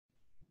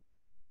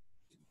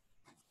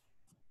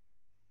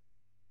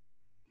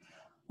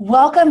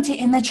Welcome to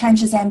In the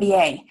Trenches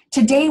MBA.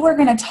 Today we're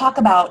going to talk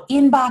about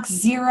inbox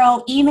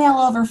zero, email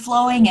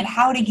overflowing, and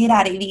how to get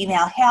out of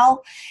email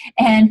hell.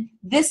 And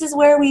this is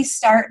where we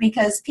start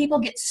because people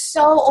get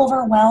so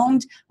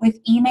overwhelmed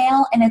with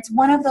email, and it's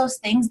one of those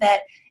things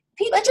that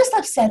it just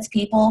upsets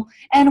people,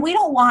 and we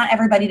don't want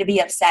everybody to be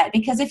upset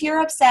because if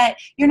you're upset,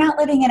 you're not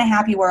living in a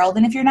happy world,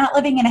 and if you're not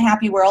living in a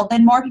happy world,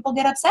 then more people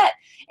get upset,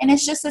 and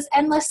it's just this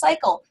endless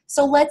cycle.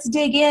 So let's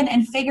dig in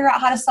and figure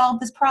out how to solve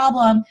this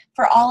problem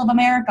for all of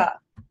America.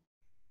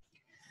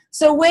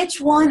 So which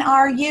one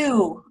are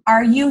you?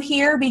 Are you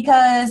here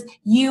because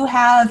you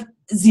have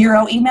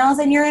zero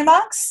emails in your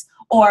inbox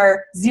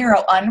or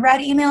zero unread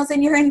emails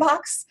in your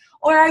inbox?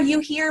 Or are you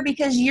here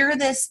because you're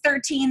this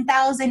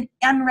 13,000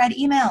 unread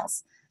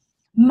emails?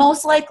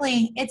 Most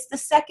likely it's the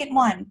second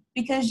one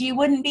because you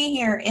wouldn't be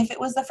here if it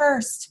was the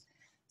first.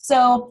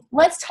 So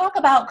let's talk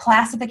about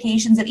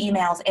classifications of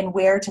emails and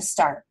where to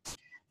start.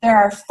 There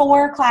are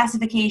 4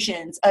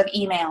 classifications of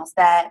emails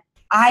that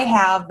I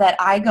have that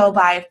I go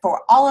by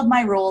for all of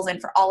my rules and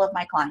for all of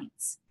my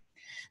clients.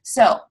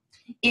 So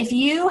if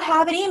you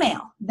have an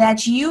email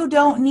that you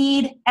don't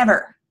need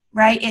ever,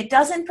 right? It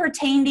doesn't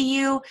pertain to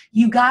you.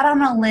 You got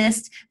on a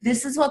list.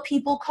 This is what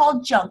people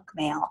call junk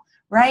mail,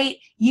 right?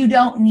 You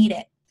don't need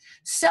it.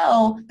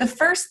 So the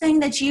first thing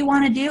that you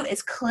want to do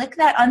is click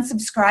that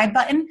unsubscribe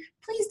button.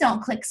 Please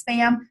don't click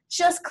spam.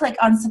 Just click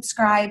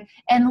unsubscribe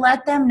and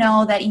let them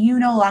know that you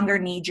no longer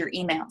need your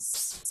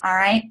emails. All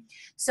right?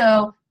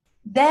 So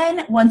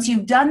then once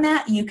you've done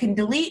that, you can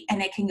delete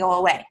and it can go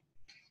away.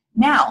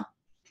 Now,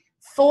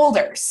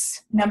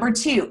 folders. Number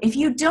 2, if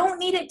you don't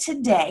need it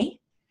today,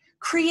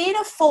 create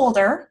a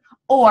folder,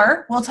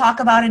 or we'll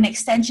talk about an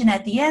extension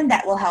at the end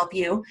that will help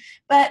you.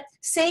 But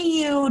say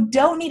you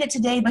don't need it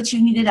today, but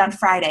you need it on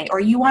Friday,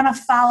 or you want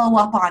to follow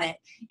up on it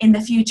in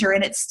the future,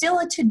 and it's still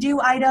a to-do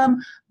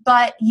item,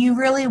 but you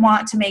really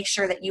want to make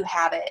sure that you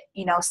have it,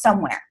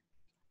 somewhere.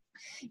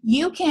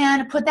 You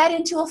can put that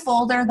into a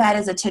folder that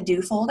is a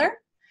to-do folder,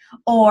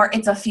 or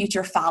it's a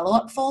future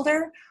follow-up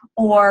folder,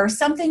 or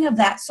something of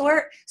that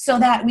sort, so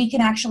that we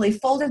can actually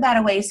folder that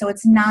away so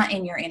it's not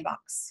in your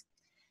inbox.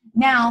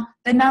 Now,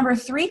 the number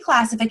 3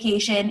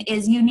 classification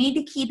is you need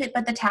to keep it,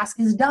 but the task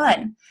is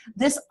done.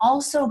 This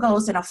also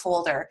goes in a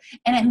folder,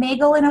 and it may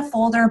go in a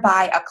folder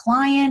by a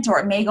client, or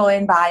it may go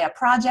in by a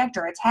project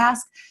or a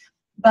task,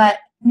 but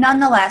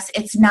nonetheless,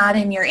 it's not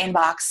in your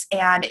inbox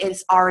and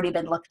it's already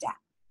been looked at.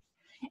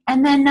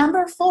 And then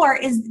number 4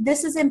 is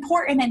this is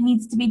important. It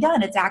needs to be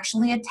done. It's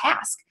actually a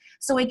task.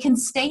 So it can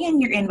stay in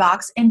your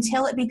inbox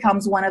until it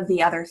becomes one of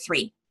the other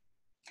 3.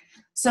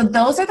 So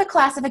those are the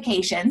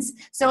classifications.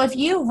 So if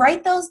you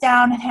write those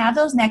down and have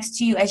those next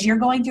to you as you're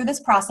going through this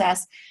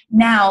process,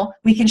 now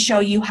we can show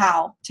you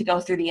how to go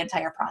through the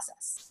entire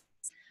process.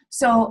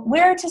 So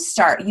where to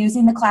start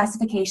using the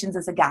classifications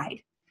as a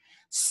guide?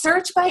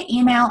 Search by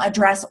email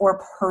address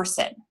or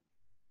person.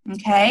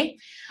 Okay?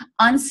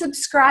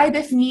 Unsubscribe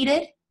if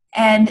needed,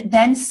 and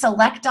then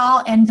select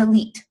all and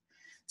delete.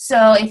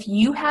 So if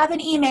you have an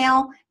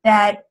email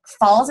that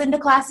falls into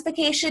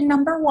classification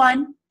number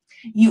 1,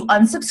 you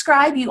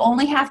unsubscribe, you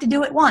only have to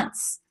do it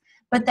once,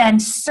 but then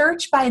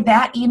search by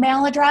that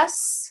email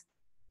address.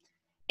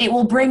 It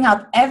will bring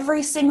up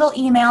every single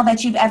email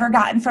that you've ever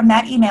gotten from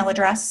that email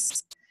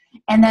address,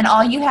 and then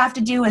all you have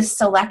to do is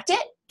select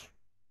it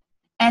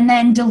and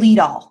then delete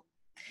all.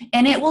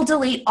 And it will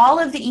delete all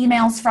of the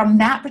emails from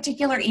that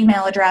particular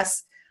email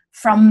address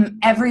from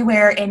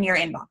everywhere in your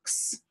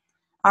inbox.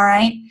 All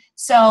right.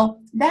 So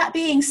that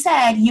being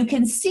said, you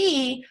can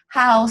see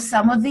how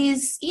some of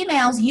these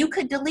emails you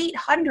could delete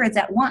hundreds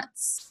at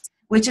once,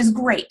 which is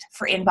great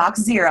for inbox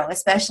zero,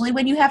 especially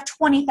when you have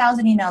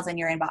 20,000 emails in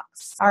your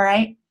inbox. All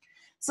right.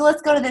 So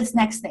let's go to this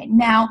next thing.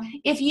 Now,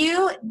 if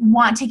you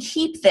want to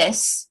keep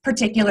this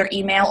particular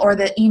email or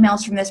the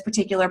emails from this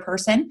particular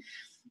person,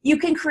 you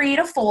can create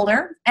a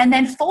folder and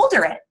then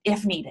folder it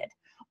if needed.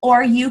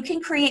 Or you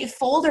can create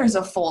folders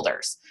of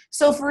folders.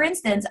 So for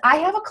instance, I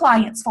have a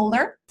clients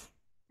folder,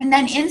 and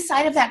then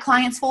inside of that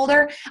clients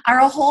folder are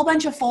a whole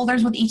bunch of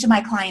folders with each of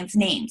my clients'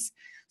 names.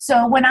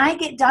 So when I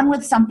get done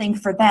with something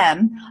for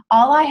them,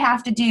 all I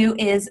have to do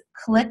is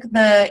click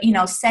the,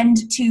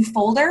 send to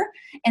folder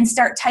and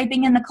start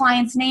typing in the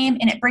client's name,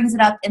 and it brings it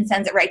up and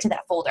sends it right to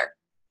that folder.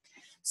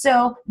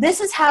 So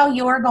this is how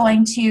you're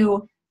going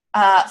to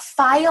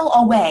file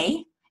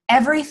away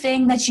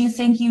everything that you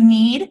think you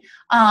need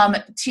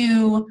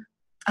to,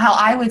 how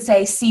I would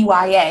say,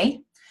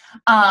 CYA,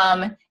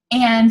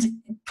 and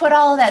put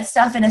all of that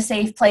stuff in a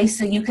safe place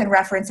so you can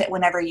reference it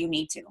whenever you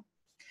need to.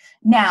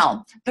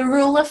 Now, the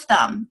rule of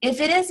thumb, if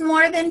it is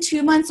more than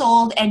 2 months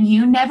old and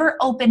you never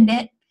opened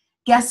it,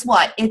 guess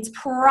what? It's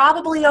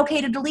probably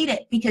okay to delete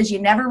it because you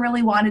never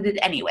really wanted it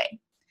anyway.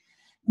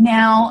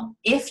 Now,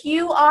 if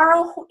you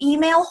are an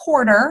email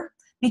hoarder,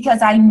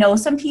 because I know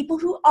some people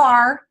who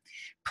are,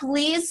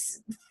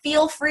 please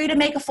feel free to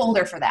make a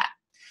folder for that.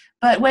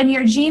 But when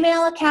your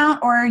Gmail account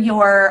or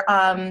your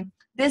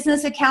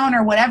business account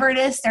or whatever it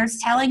is starts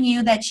telling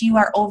you that you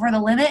are over the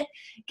limit,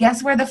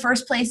 guess where the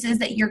first place is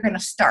that you're going to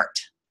start?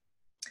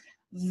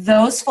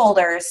 those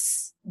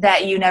folders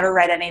that you never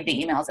read any of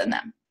the emails in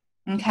them.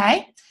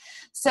 Okay?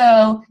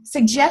 So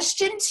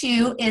suggestion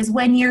 2 is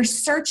when you're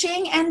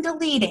searching and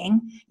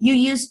deleting, you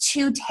use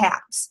 2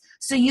 tabs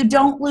so you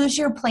don't lose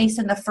your place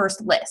in the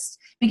first list,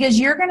 because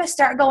you're going to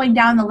start going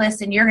down the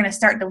list and you're going to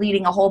start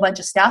deleting a whole bunch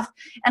of stuff.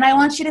 And I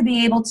want you to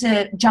be able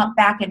to jump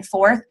back and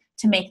forth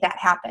to make that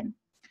happen.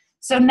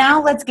 So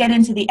now let's get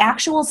into the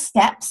actual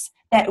steps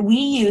that we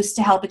use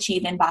to help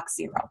achieve Inbox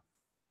Zero.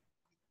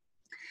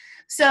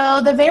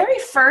 So the very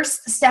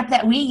first step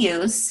that we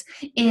use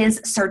is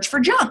search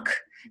for junk.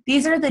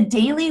 These are the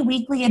daily,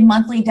 weekly, and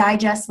monthly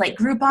digests like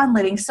Groupon,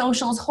 Living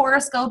Socials,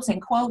 Horoscopes,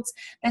 and Quotes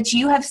that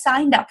you have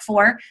signed up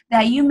for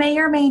that you may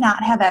or may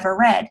not have ever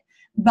read.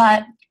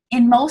 But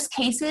in most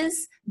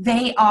cases,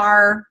 they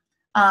are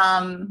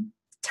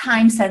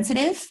time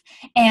sensitive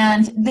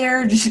and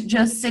they're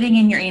just sitting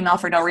in your email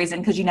for no reason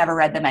because you never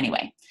read them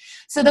anyway.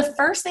 So the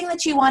first thing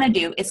that you want to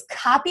do is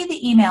copy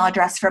the email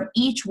address from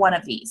each one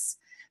of these.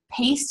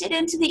 Paste it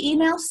into the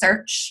email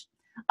search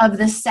of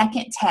the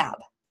second tab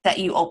that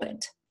you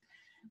opened.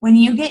 When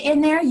you get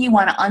in there, you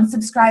want to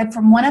unsubscribe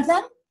from one of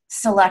them,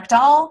 select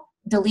all,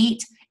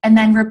 delete, and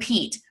then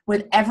repeat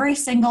with every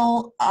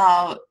single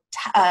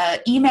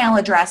email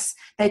address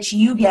that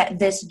you get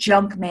this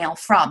junk mail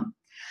from.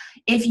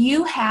 If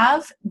you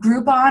have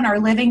Groupon or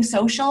Living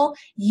Social,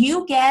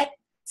 you get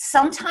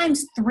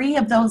sometimes 3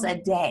 of those a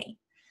day.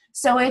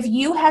 So if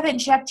you haven't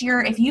checked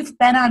if you've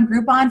been on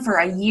Groupon for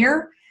a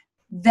year,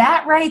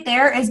 that right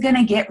there is going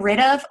to get rid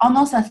of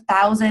almost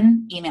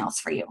 1,000 emails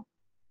for you.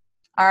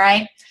 All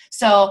right.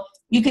 So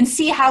you can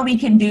see how we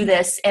can do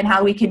this and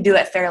how we can do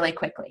it fairly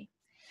quickly.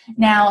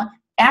 Now,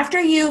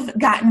 after you've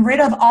gotten rid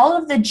of all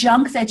of the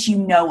junk that you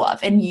know of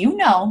and you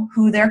know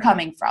who they're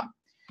coming from,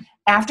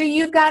 after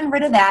you've gotten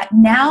rid of that,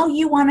 now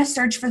you want to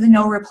search for the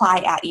no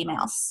reply at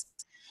emails.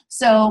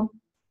 So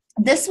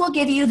this will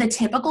give you the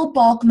typical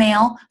bulk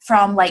mail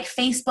from like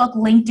Facebook,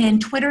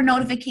 LinkedIn, Twitter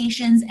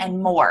notifications,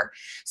 and more.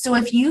 So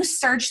if you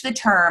search the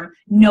term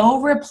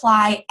no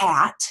reply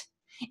at,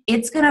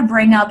 it's going to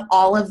bring up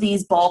all of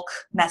these bulk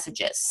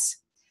messages.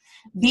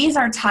 These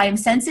are time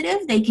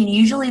sensitive. They can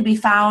usually be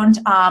found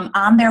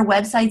on their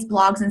websites,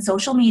 blogs, and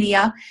social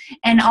media.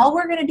 And all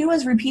we're going to do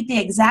is repeat the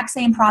exact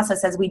same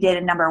process as we did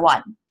in number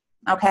 1.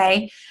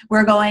 Okay?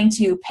 We're going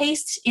to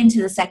paste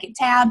into the second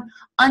tab,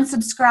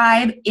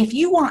 unsubscribe if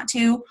you want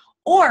to,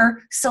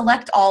 or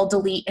select all,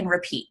 delete, and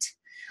repeat.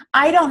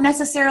 I don't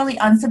necessarily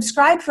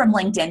unsubscribe from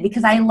LinkedIn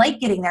because I like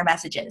getting their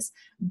messages.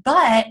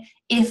 But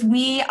if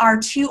we are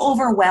too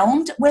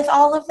overwhelmed with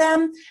all of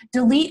them,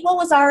 delete what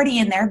was already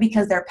in there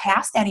because they're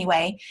past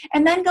anyway,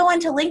 and then go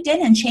into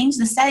LinkedIn and change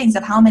the settings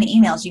of how many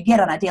emails you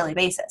get on a daily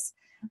basis.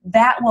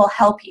 That will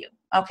help you,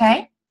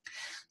 okay?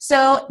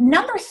 So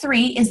number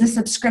 3 is the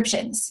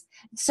subscriptions.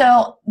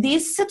 So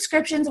these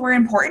subscriptions were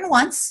important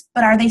once,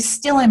 but are they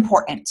still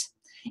important?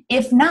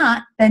 If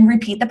not, then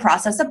repeat the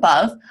process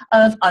above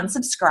of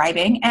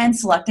unsubscribing and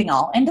selecting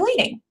all and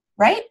deleting,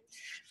 right?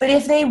 But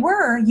if they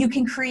were, you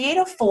can create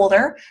a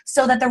folder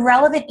so that the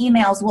relevant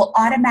emails will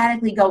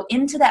automatically go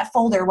into that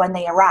folder when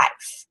they arrive.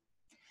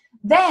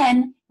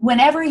 Then,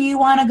 whenever you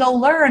want to go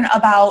learn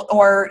about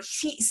or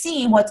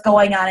see what's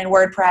going on in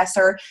WordPress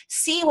or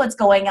see what's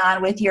going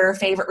on with your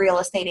favorite real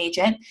estate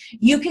agent,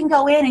 you can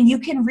go in and you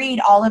can read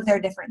all of their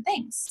different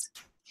things.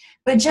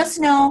 But just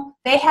know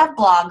they have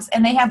blogs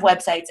and they have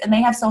websites and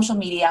they have social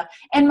media,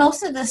 and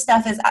most of the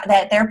stuff is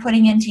that they're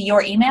putting into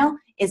your email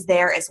is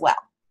there as well.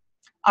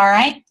 All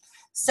right?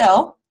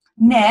 So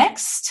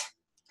next,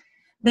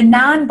 the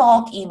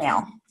non-bulk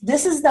email.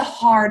 This is the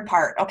hard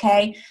part,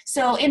 okay?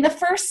 So in the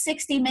first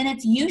 60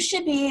 minutes, you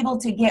should be able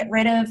to get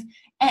rid of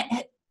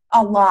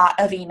a lot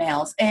of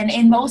emails. And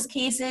in most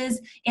cases,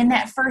 in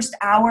that first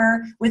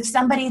hour, with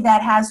somebody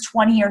that has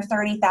 20 or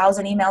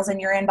 30,000 emails in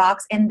your inbox,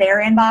 in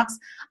their inbox,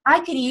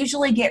 I could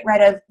usually get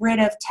rid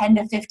of 10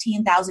 to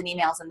 15,000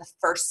 emails in the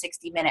first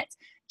 60 minutes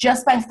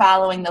just by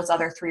following those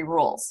other 3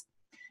 rules.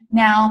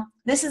 Now,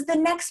 this is the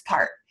next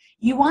part.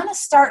 You want to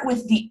start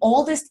with the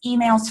oldest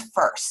emails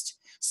first.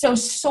 So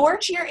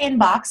sort your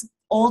inbox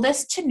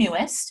oldest to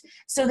newest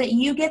so that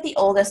you get the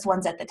oldest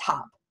ones at the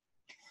top.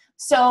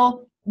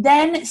 So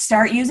then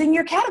start using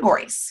your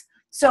categories.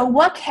 So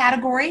what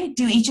category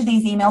do each of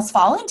these emails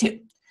fall into?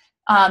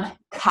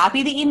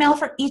 Copy the email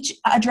for each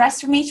address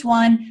from each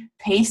one,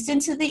 paste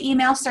into the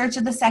email search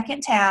of the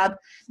second tab,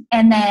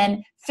 and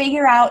then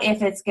figure out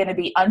if it's going to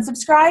be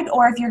unsubscribed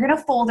or if you're going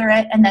to folder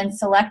it and then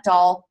select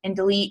all and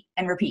delete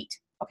and repeat,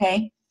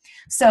 okay?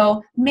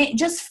 So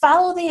just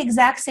follow the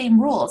exact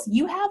same rules.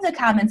 You have the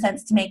common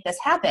sense to make this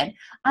happen.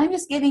 I'm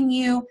just giving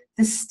you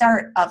the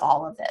start of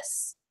all of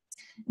this.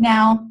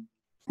 Now,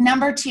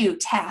 number 2,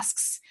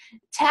 tasks.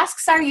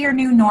 Tasks are your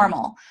new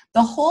normal.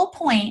 The whole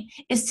point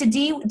is to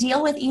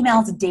deal with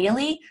emails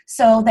daily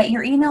so that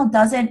your email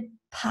doesn't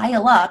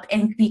pile up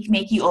and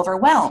make you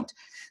overwhelmed.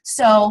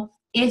 So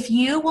if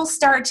you will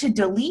start to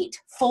delete,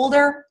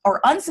 folder, or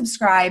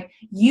unsubscribe,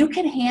 you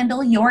can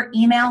handle your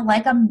email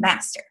like a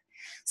master.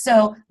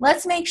 So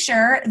let's make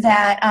sure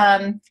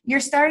that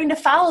you're starting to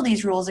follow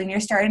these rules and you're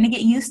starting to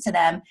get used to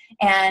them,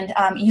 and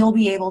you'll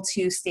be able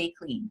to stay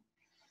clean.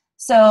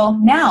 So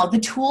now the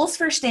tools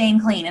for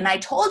staying clean, and I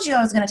told you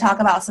I was going to talk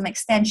about some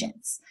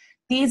extensions.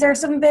 These are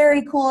some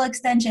very cool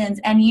extensions,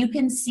 and you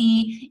can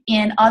see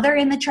in other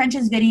In the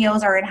Trenches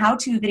videos or in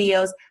how-to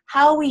videos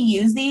how we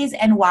use these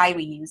and why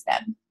we use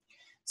them.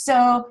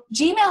 So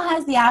Gmail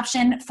has the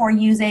option for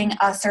using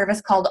a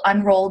service called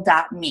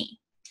Unroll.me.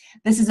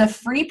 This is a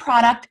free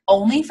product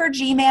only for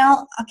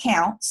Gmail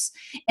accounts,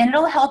 and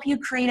it'll help you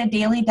create a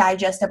daily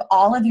digest of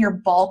all of your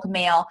bulk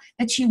mail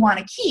that you want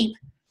to keep,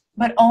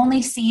 but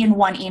only see in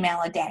one email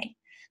a day.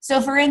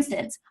 So for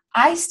instance,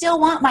 I still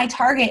want my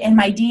Target and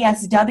my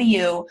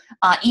DSW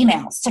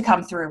emails to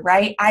come through,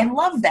 right? I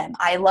love them.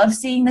 I love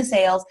seeing the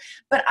sales,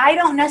 but I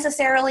don't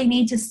necessarily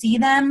need to see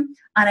them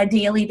on a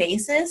daily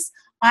basis.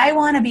 I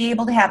want to be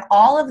able to have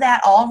all of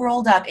that all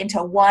rolled up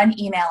into one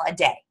email a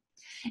day.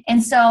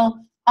 And so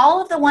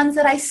all of the ones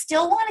that I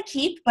still want to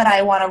keep, but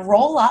I want to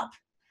roll up,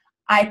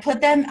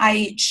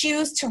 I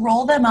choose to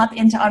roll them up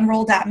into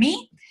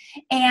Unroll.me,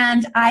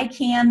 and I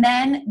can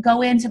then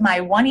go into my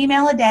one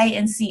email a day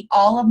and see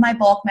all of my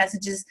bulk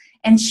messages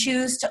and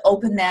choose to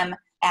open them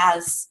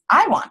as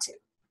I want to.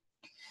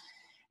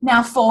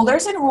 Now,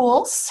 folders and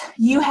rules,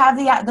 you have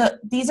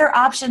these are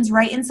options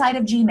right inside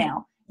of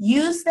Gmail.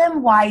 Use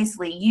them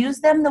wisely. Use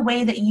them the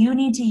way that you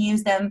need to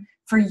use them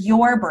for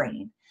your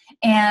brain.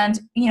 And,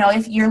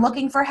 if you're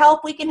looking for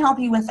help, we can help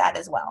you with that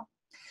as well.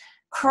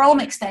 Chrome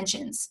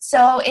extensions.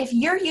 So if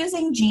you're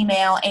using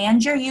Gmail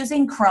and you're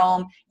using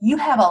Chrome, you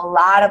have a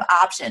lot of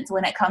options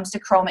when it comes to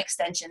Chrome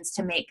extensions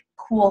to make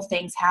cool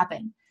things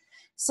happen.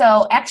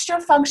 So extra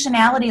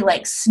functionality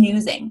like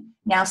snoozing.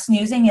 Now,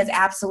 snoozing is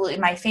absolutely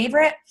my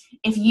favorite.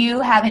 If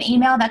you have an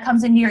email that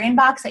comes into your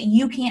inbox that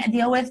you can't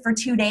deal with for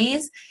 2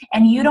 days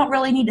and you don't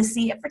really need to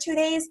see it for 2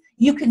 days,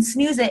 you can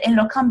snooze it and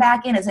it'll come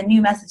back in as a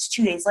new message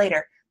 2 days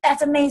later.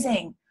 That's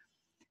amazing.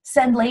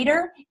 Send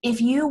later.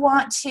 If you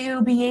want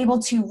to be able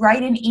to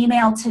write an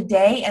email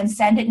today and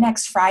send it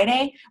next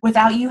Friday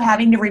without you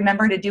having to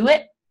remember to do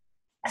it,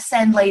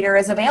 send later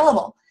is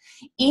available.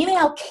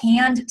 Email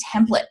canned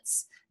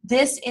templates.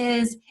 This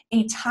is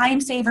a time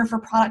saver for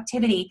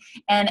productivity,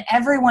 and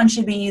everyone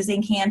should be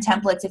using canned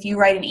templates if you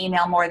write an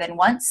email more than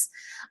once.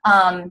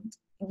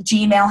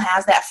 Gmail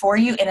has that for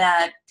you in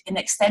an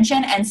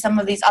extension, and some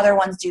of these other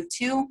ones do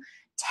too.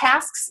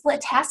 Task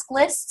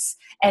lists,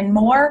 and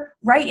more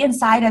right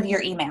inside of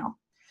your email.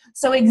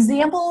 So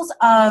examples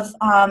of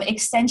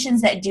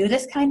extensions that do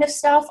this kind of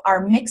stuff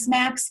are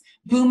Mixmax,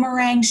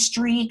 Boomerang,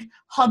 Streak,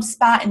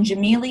 HubSpot, and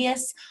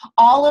Jamelius.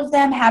 All of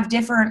them have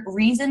different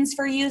reasons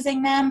for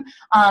using them.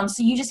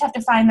 So you just have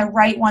to find the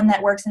right one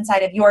that works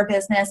inside of your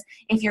business.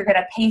 If you're going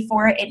to pay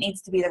for it, it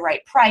needs to be the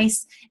right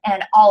price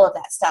and all of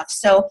that stuff.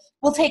 So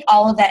we'll take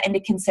all of that into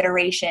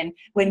consideration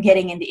when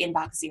getting into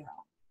Inbox Zero.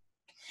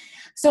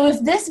 So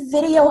if this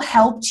video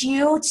helped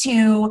you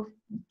to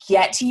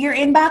get to your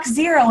Inbox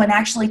Zero and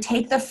actually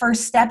take the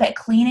first step at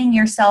cleaning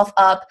yourself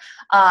up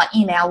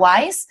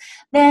email-wise,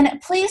 then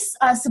please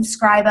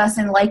subscribe us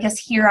and like us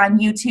here on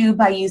YouTube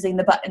by using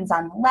the buttons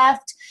on the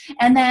left.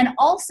 And then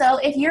also,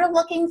 if you're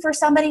looking for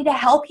somebody to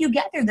help you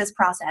get through this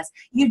process,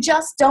 you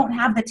just don't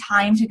have the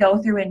time to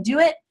go through and do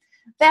it,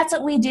 that's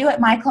what we do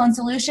at My Clone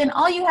Solution.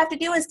 All you have to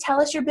do is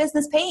tell us your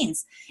business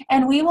pains,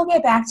 and we will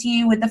get back to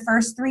you with the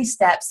first 3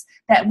 steps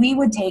that we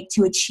would take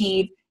to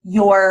achieve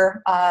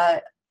your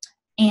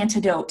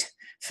antidote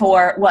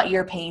for what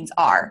your pains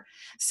are.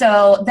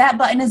 So that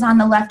button is on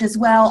the left as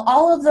well.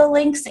 All of the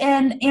links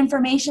and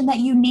information that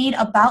you need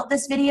about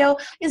this video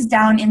is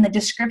down in the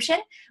description.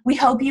 We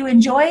hope you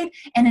enjoyed,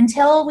 and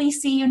until we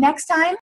see you next time,